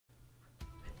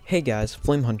Hey guys,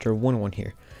 FlameHunter101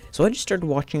 here. So I just started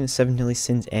watching the 7 Deadly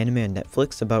Sins anime on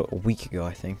Netflix about a week ago,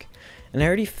 I think. And I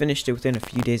already finished it within a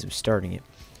few days of starting it.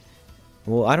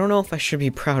 Well, I don't know if I should be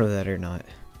proud of that or not.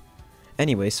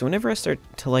 Anyway, so whenever I start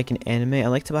to like an anime, I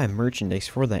like to buy merchandise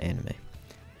for that anime.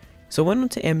 So I went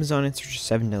onto Amazon and searched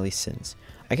 7 Deadly Sins.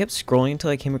 I kept scrolling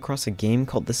until I came across a game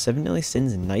called the 7 Deadly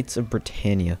Sins Knights of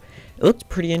Britannia. It looked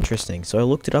pretty interesting, so I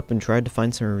looked it up and tried to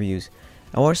find some reviews.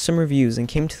 I watched some reviews and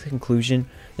came to the conclusion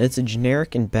that it's a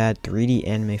generic and bad 3D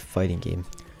anime fighting game.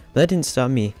 But that didn't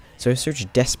stop me, so I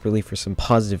searched desperately for some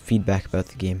positive feedback about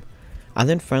the game. I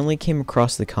then finally came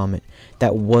across the comment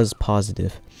that was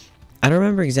positive. I don't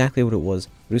remember exactly what it was,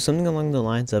 but it was something along the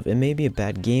lines of, it may be a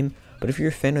bad game, but if you're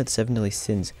a fan of the 7 Deadly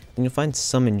Sins, then you'll find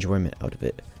some enjoyment out of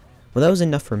it. Well, that was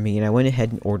enough for me, and I went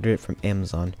ahead and ordered it from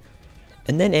Amazon.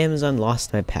 And then Amazon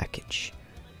lost my package.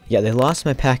 Yeah, they lost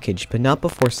my package, but not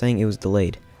before saying it was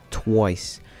delayed.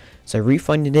 Twice. So I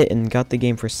refunded it and got the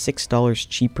game for $6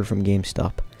 cheaper from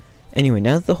GameStop. Anyway,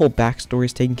 now that the whole backstory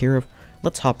is taken care of,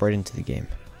 let's hop right into the game.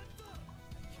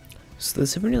 So the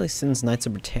 7 Deadly Sins Knights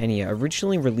of Britannia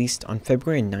originally released on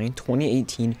February 9,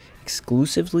 2018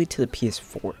 exclusively to the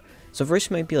PS4. So first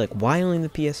you might be like, why only the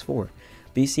PS4?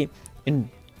 But you see, in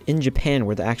Japan,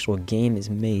 where the actual game is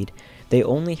made, they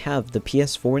only have the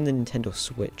PS4 and the Nintendo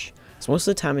Switch. So most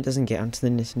of the time it doesn't get onto the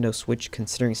Nintendo Switch,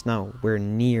 considering it's nowhere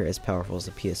near as powerful as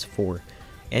the PS4.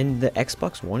 And the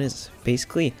Xbox One is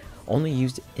basically only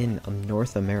used in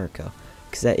North America,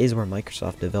 because that is where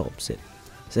Microsoft develops it.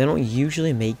 So they don't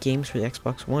usually make games for the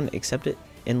Xbox One,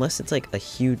 unless it's like a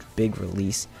huge big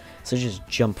release, such as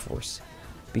Jump Force.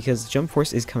 Because Jump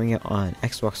Force is coming out on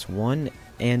Xbox One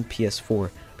and PS4,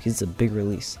 because it's a big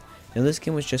release. Now this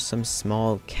game was just some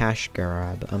small cash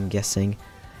grab, I'm guessing,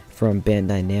 from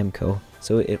Bandai Namco,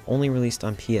 so it only released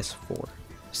on PS4.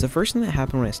 So the first thing that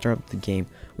happened when I started up the game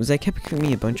was that it kept giving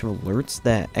me a bunch of alerts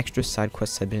that extra side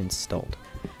quests had been installed.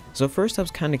 So at first I was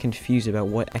kind of confused about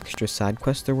what extra side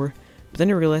quests there were, but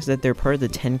then I realized that they're part of the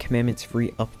 10 Commandments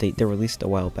free update they released a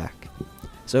while back.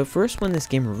 So at first when this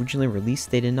game originally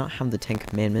released, they did not have the 10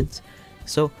 Commandments,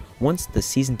 so once the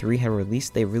Season 3 had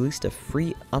released, they released a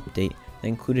free update that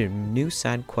included new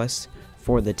side quests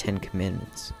for the 10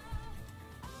 Commandments.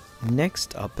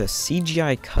 Next up, a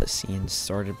CGI cutscene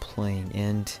started playing,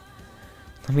 and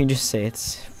let me just say,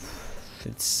 it's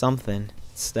something.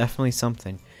 It's definitely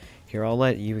something. Here, I'll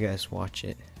let you guys watch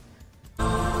it.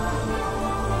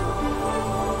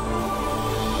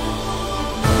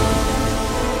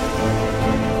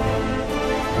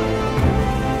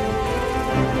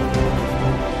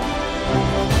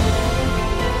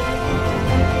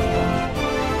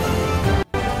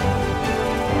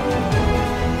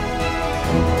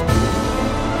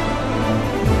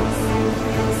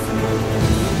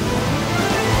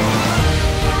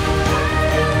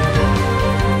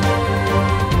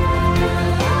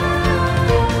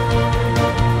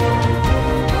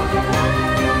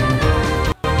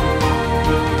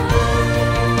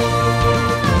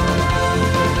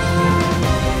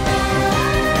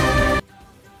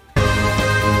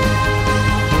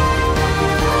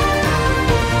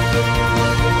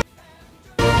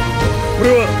 こ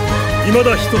れは未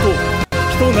だ人と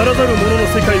人ならざる者の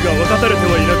世界が分かたれて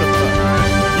はいなかった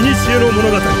古の物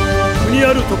語。国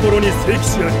あるところに聖騎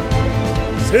士あり、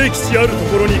聖騎士あると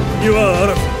ころに国は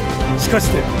あらず。しかし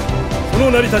てこ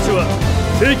の成り立ちは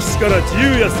聖騎士から自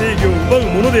由や正義を奪う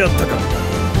ものであったか。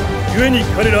故に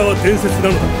彼らは伝説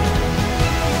なのだ。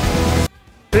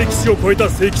聖騎士を超えた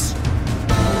聖騎士、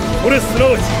これすな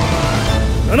わち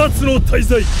7つの大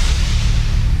罪。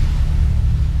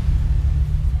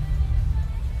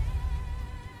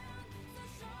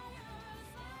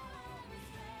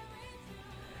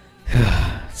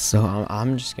So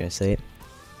I'm just gonna say it.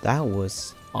 That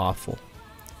was awful.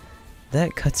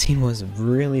 That cutscene was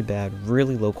really bad,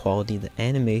 really low quality. The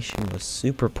animation was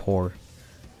super poor.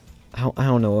 I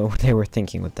don't know what they were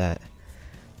thinking with that.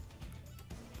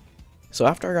 So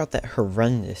after I got that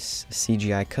horrendous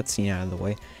CGI cutscene out of the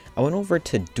way, I went over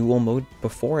to dual mode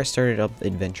before I started up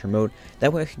adventure mode.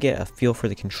 That way I could get a feel for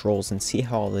the controls and see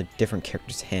how all the different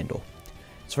characters handle.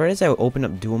 So right as I open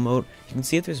up duel mode, you can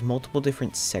see that there's multiple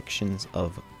different sections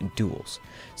of duels.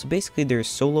 So basically there's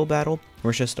solo battle, where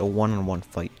it's just a one-on-one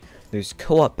fight. There's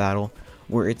co-op battle,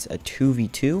 where it's a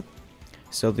 2v2,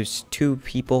 so there's 2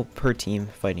 people per team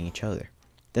fighting each other.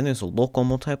 Then there's a local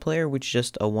multiplayer, which is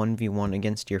just a 1v1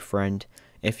 against your friend.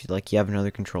 If you have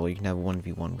another controller, you can have a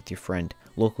 1v1 with your friend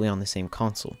locally on the same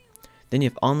console. Then you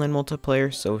have online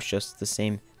multiplayer, so it's just the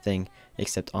same thing,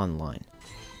 except online.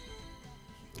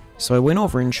 So I went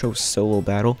over and chose solo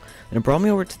battle, and it brought me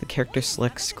over to the character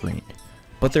select screen.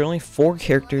 but there are only 4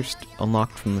 characters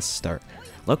unlocked from the start.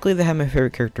 Luckily they have my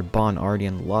favorite character Bon already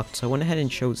unlocked, so I went ahead and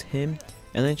chose him,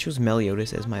 and then chose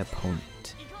Meliodas as my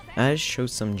opponent. And I just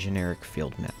chose some generic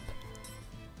field map.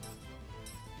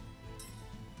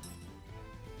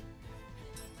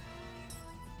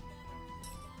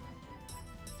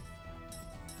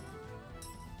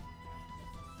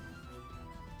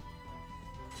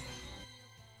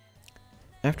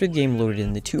 After the game loaded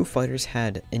in, the 2 fighters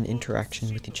had an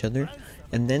interaction with each other,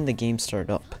 and then the game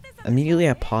started up. Immediately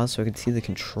I paused so I could see the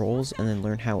controls and then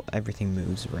learn how everything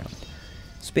moves around.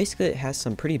 So basically it has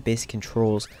some pretty basic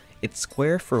controls. It's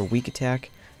square for a weak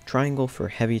attack, triangle for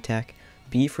heavy attack,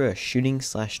 B for a shooting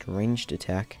 / ranged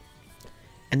attack,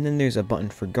 and then there's a button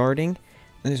for guarding,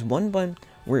 and there's one button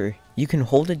where you can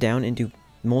hold it down and do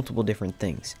multiple different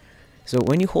things. So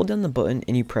when you hold down the button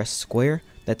and you press square,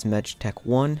 that's magic attack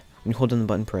 1. When you hold down the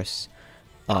button, press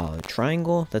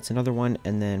triangle, that's another one,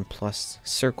 and then plus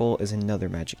circle is another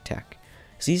magic attack.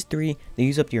 So these 3, they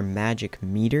use up your magic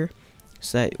meter,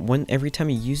 so that every time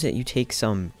you use it, you take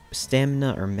some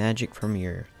stamina or magic from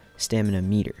your stamina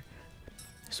meter.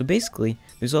 So basically,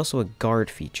 there's also a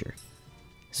guard feature.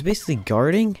 So basically,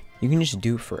 guarding, you can just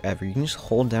do it forever. You can just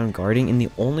hold down guarding, and the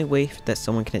only way that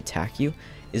someone can attack you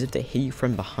is if they hit you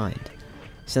from behind.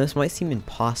 So this might seem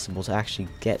impossible to actually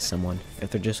get someone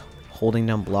if they're just holding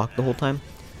down block the whole time,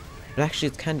 but actually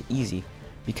it's kind of easy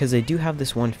because they do have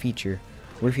this one feature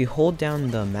where if you hold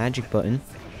down the magic button,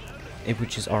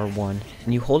 which is R1,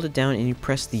 and you hold it down and you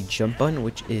press the jump button,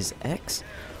 which is X,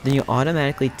 then you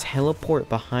automatically teleport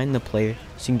behind the player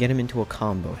so you can get him into a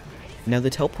combo. Now the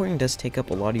teleporting does take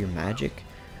up a lot of your magic,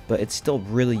 but it's still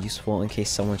really useful in case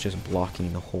someone's just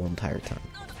blocking the whole entire time.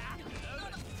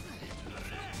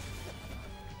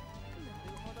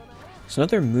 So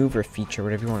another move or feature,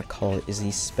 whatever you want to call it, is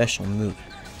the special move.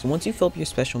 So once you fill up your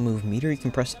special move meter, you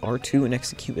can press R2 and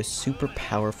execute a super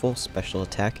powerful special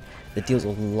attack that deals a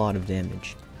lot of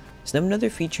damage. So now another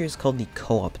feature is called the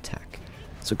co-op attack.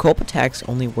 So co-op attacks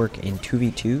only work in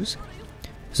 2v2s.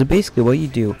 So basically what you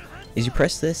do is you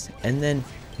press this, and then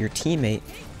your teammate,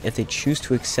 if they choose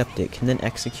to accept it, can then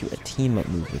execute a team up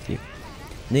move with you.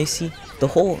 And they see the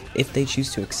whole if they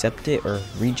choose to accept it or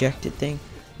reject it thing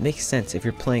makes sense if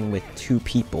you're playing with 2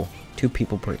 people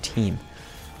per team.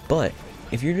 But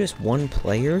if you're just one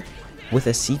player with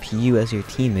a CPU as your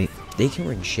teammate, they can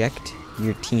reject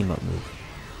your team up move.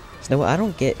 So now what I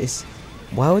don't get is,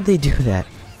 why would they do that?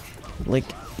 Like,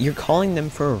 you're calling them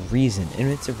for a reason,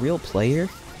 and if it's a real player,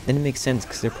 then it makes sense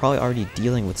because they're probably already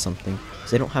dealing with something,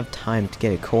 so they don't have time to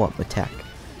get a co-op attack.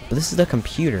 But this is the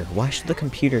computer. Why should the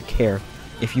computer care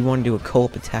if you want to do a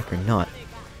co-op attack or not?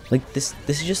 Like, this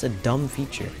is just a dumb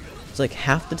feature. It's like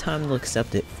half the time they'll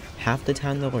accept it, half the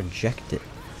time they'll reject it.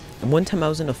 And one time I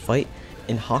was in a fight,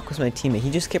 and Hawk was my teammate.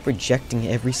 He just kept rejecting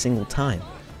it every single time.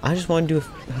 I just wanted to do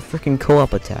a freaking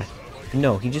co-op attack.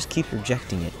 No, he just keeps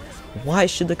rejecting it. Why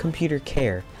should the computer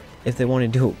care if they want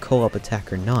to do a co-op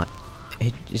attack or not?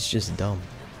 It's just dumb.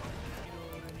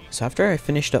 So after I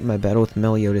finished up my battle with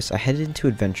Meliodas, I headed into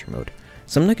adventure mode.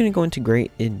 So I'm not going to go into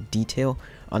great in detail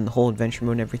on the whole adventure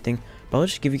mode and everything, but I'll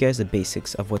just give you guys the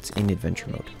basics of what's in adventure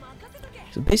mode.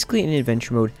 So basically in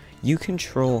adventure mode, you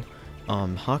control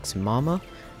Hawk's mama,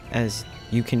 as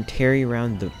you can carry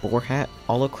around the boar hat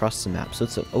all across the map. So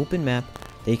it's an open map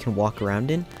that you can walk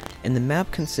around in, and the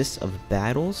map consists of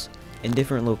battles in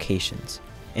different locations,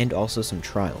 and also some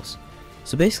trials.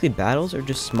 So basically battles are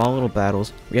just small little battles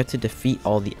where you have to defeat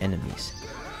all the enemies.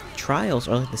 Trials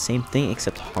are like the same thing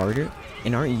except harder,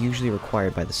 and aren't usually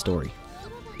required by the story.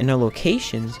 And our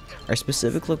locations are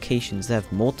specific locations that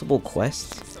have multiple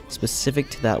quests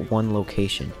specific to that one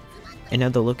location. And now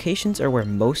the locations are where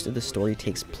most of the story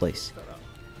takes place.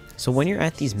 So when you're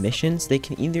at these missions, they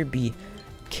can either be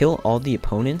kill all the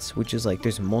opponents, which is like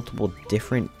there's multiple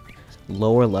different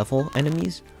lower level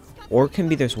enemies, or it can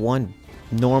be there's one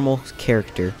normal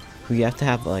character who you have to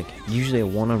have like usually a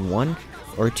one-on-one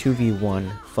or a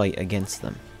 2v1 fight against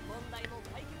them.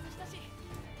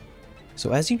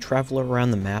 So as you travel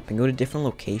around the map and go to different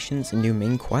locations and do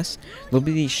main quests, there'll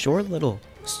be these short little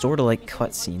sort of like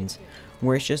cutscenes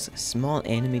where it's just small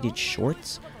animated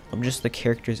shorts of just the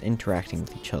characters interacting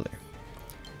with each other.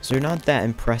 So they're not that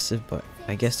impressive, but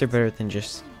I guess they're better than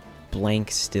just blank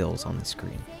stills on the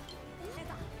screen.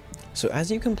 So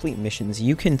as you complete missions,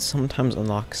 you can sometimes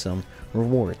unlock some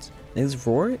rewards. These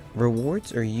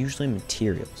rewards are usually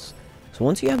materials. So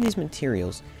once you have these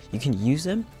materials, you can use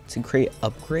them to create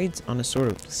upgrades on a sort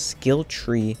of skill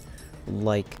tree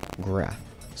like graph.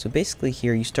 So basically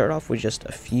here you start off with just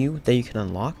a few that you can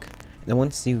unlock, and then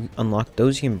once you unlock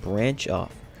those you can branch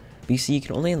off. But you see, you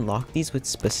can only unlock these with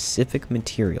specific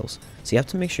materials. So you have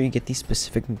to make sure you get these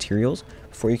specific materials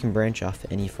before you can branch off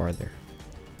any farther.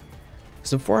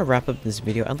 So before I wrap up this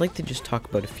video, I'd like to just talk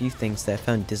about a few things that I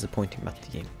found disappointing about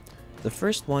the game. The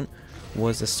first one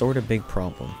was a sort of big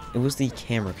problem. It was the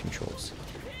camera controls.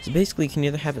 So basically, you can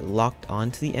either have it locked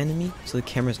onto the enemy, so the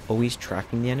camera's always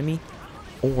tracking the enemy,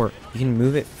 or you can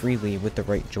move it freely with the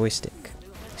right joystick.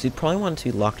 So you'd probably want it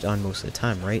to be locked on most of the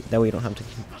time, right? That way you don't have to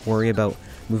worry about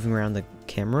moving around the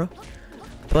camera.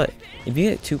 But if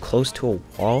you get too close to a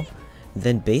wall,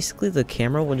 then basically the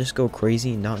camera will just go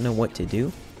crazy and not know what to do.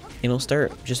 And it'll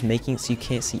start just making it so you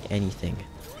can't see anything.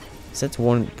 So that's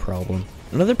one problem.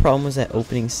 Another problem was that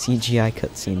opening CGI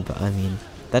cutscene, but I mean,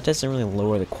 that doesn't really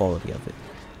lower the quality of it.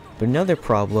 But another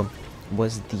problem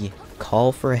was the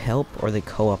call for help or the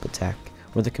co-op attack,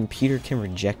 where the computer can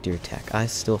reject your attack. I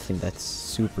still think that's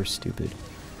super stupid.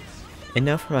 And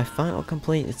now for my final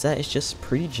complaint, it's that it's just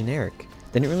pretty generic.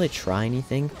 They didn't really try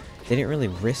anything, they didn't really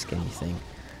risk anything.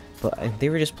 But they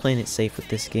were just playing it safe with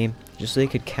this game, just so they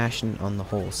could cash in on the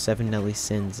whole 7 Deadly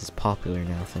Sins is popular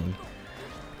now thing.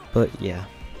 But yeah,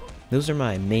 those are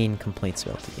my main complaints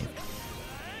about the game.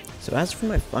 So as for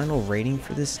my final rating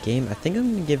for this game, I think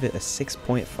I'm going to give it a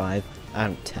 6.5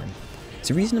 out of 10.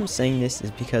 So the reason I'm saying this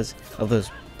is because of those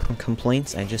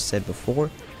complaints I just said before,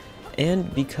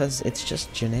 and because it's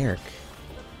just generic.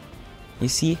 You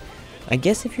see, I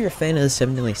guess if you're a fan of the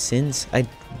 7 Deadly Sins, I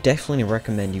definitely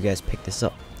recommend you guys pick this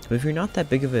up. But if you're not that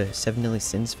big of a 7 Deadly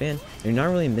Sins fan, you're not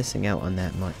really missing out on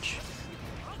that much.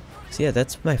 So yeah,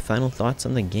 that's my final thoughts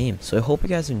on the game. So I hope you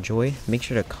guys enjoy. Make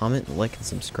sure to comment, like, and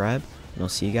subscribe. And I'll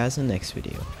see you guys in the next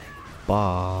video.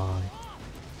 Bye.